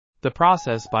The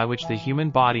process by which the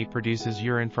human body produces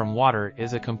urine from water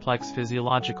is a complex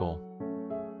physiological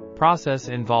process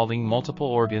involving multiple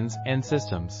organs and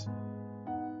systems.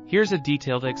 Here's a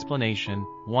detailed explanation.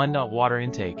 1. Water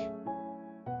intake.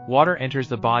 Water enters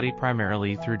the body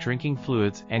primarily through drinking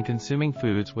fluids and consuming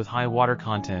foods with high water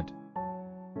content.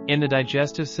 In the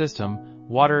digestive system,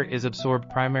 water is absorbed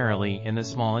primarily in the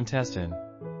small intestine,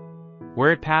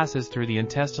 where it passes through the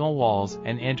intestinal walls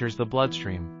and enters the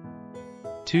bloodstream.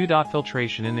 2.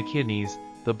 Filtration. In the kidneys,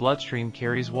 the bloodstream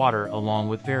carries water along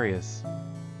with various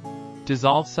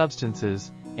dissolved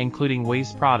substances, including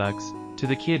waste products, to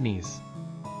the kidneys.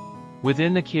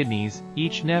 Within the kidneys,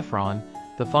 each nephron,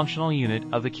 the functional unit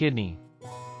of the kidney,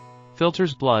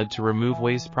 filters blood to remove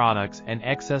waste products and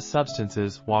excess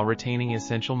substances while retaining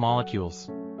essential molecules.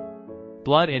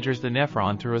 Blood enters the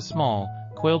nephron through a small,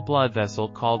 coiled blood vessel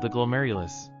called the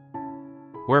glomerulus,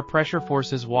 where pressure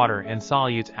forces water and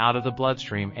solutes out of the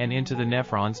bloodstream and into the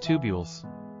nephron's tubules.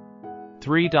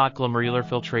 3. Glomerular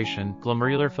filtration.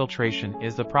 Glomerular filtration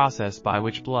is the process by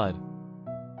which blood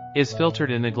is filtered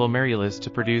in the glomerulus to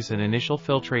produce an initial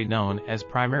filtrate known as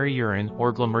primary urine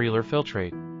or glomerular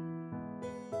filtrate.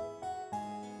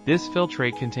 This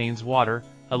filtrate contains water,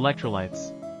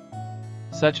 electrolytes,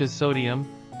 such as sodium,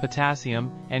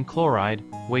 potassium, and chloride,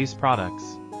 waste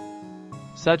products,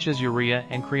 such as urea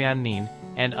and creatinine,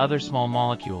 and other small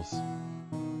molecules.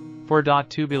 4.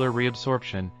 Tubular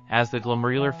reabsorption. As the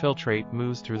glomerular filtrate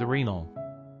moves through the renal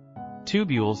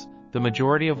tubules, the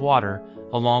majority of water,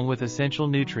 along with essential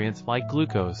nutrients like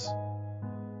glucose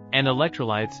and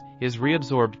electrolytes, is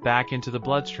reabsorbed back into the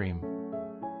bloodstream.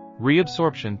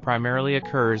 Reabsorption primarily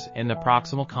occurs in the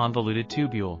proximal convoluted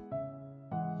tubule,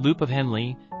 loop of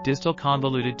Henle, distal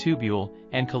convoluted tubule,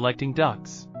 and collecting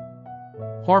ducts.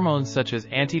 Hormones such as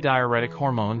antidiuretic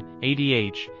hormone,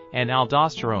 ADH, and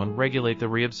aldosterone regulate the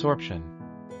reabsorption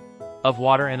of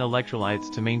water and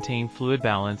electrolytes to maintain fluid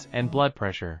balance and blood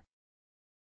pressure.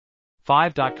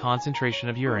 5. Concentration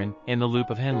of urine. In the loop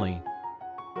of Henle,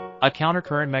 a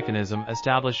countercurrent mechanism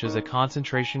establishes a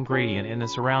concentration gradient in the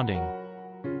surrounding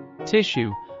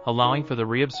tissue, allowing for the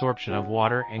reabsorption of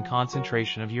water and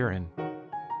concentration of urine.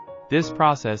 This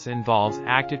process involves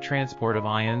active transport of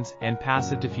ions and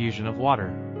passive diffusion of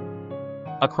water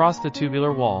across the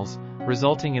tubular walls,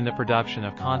 resulting in the production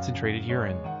of concentrated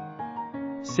urine.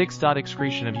 6.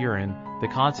 Excretion of urine. The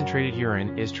concentrated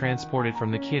urine is transported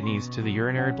from the kidneys to the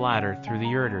urinary bladder through the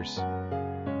ureters.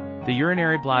 The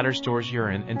urinary bladder stores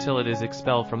urine until it is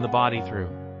expelled from the body through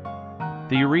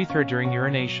the urethra during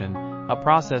urination, a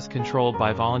process controlled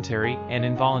by voluntary and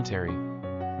involuntary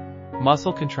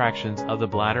muscle contractions of the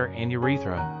bladder and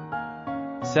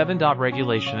urethra. 7.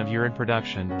 Regulation of urine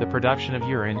production. The production of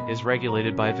urine is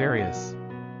regulated by various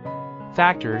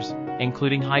factors,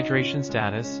 including hydration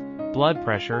status, blood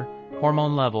pressure,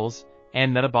 hormone levels,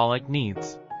 and metabolic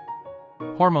needs.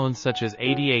 Hormones such as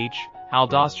ADH,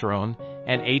 aldosterone,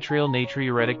 and atrial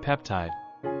natriuretic peptide,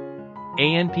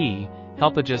 ANP,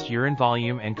 help adjust urine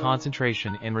volume and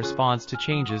concentration in response to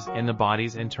changes in the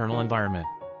body's internal environment.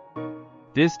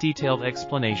 This detailed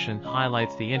explanation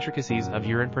highlights the intricacies of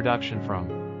urine production from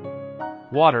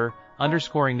water,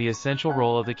 underscoring the essential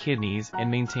role of the kidneys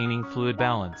in maintaining fluid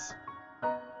balance,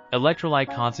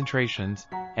 electrolyte concentrations,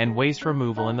 and waste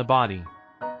removal in the body.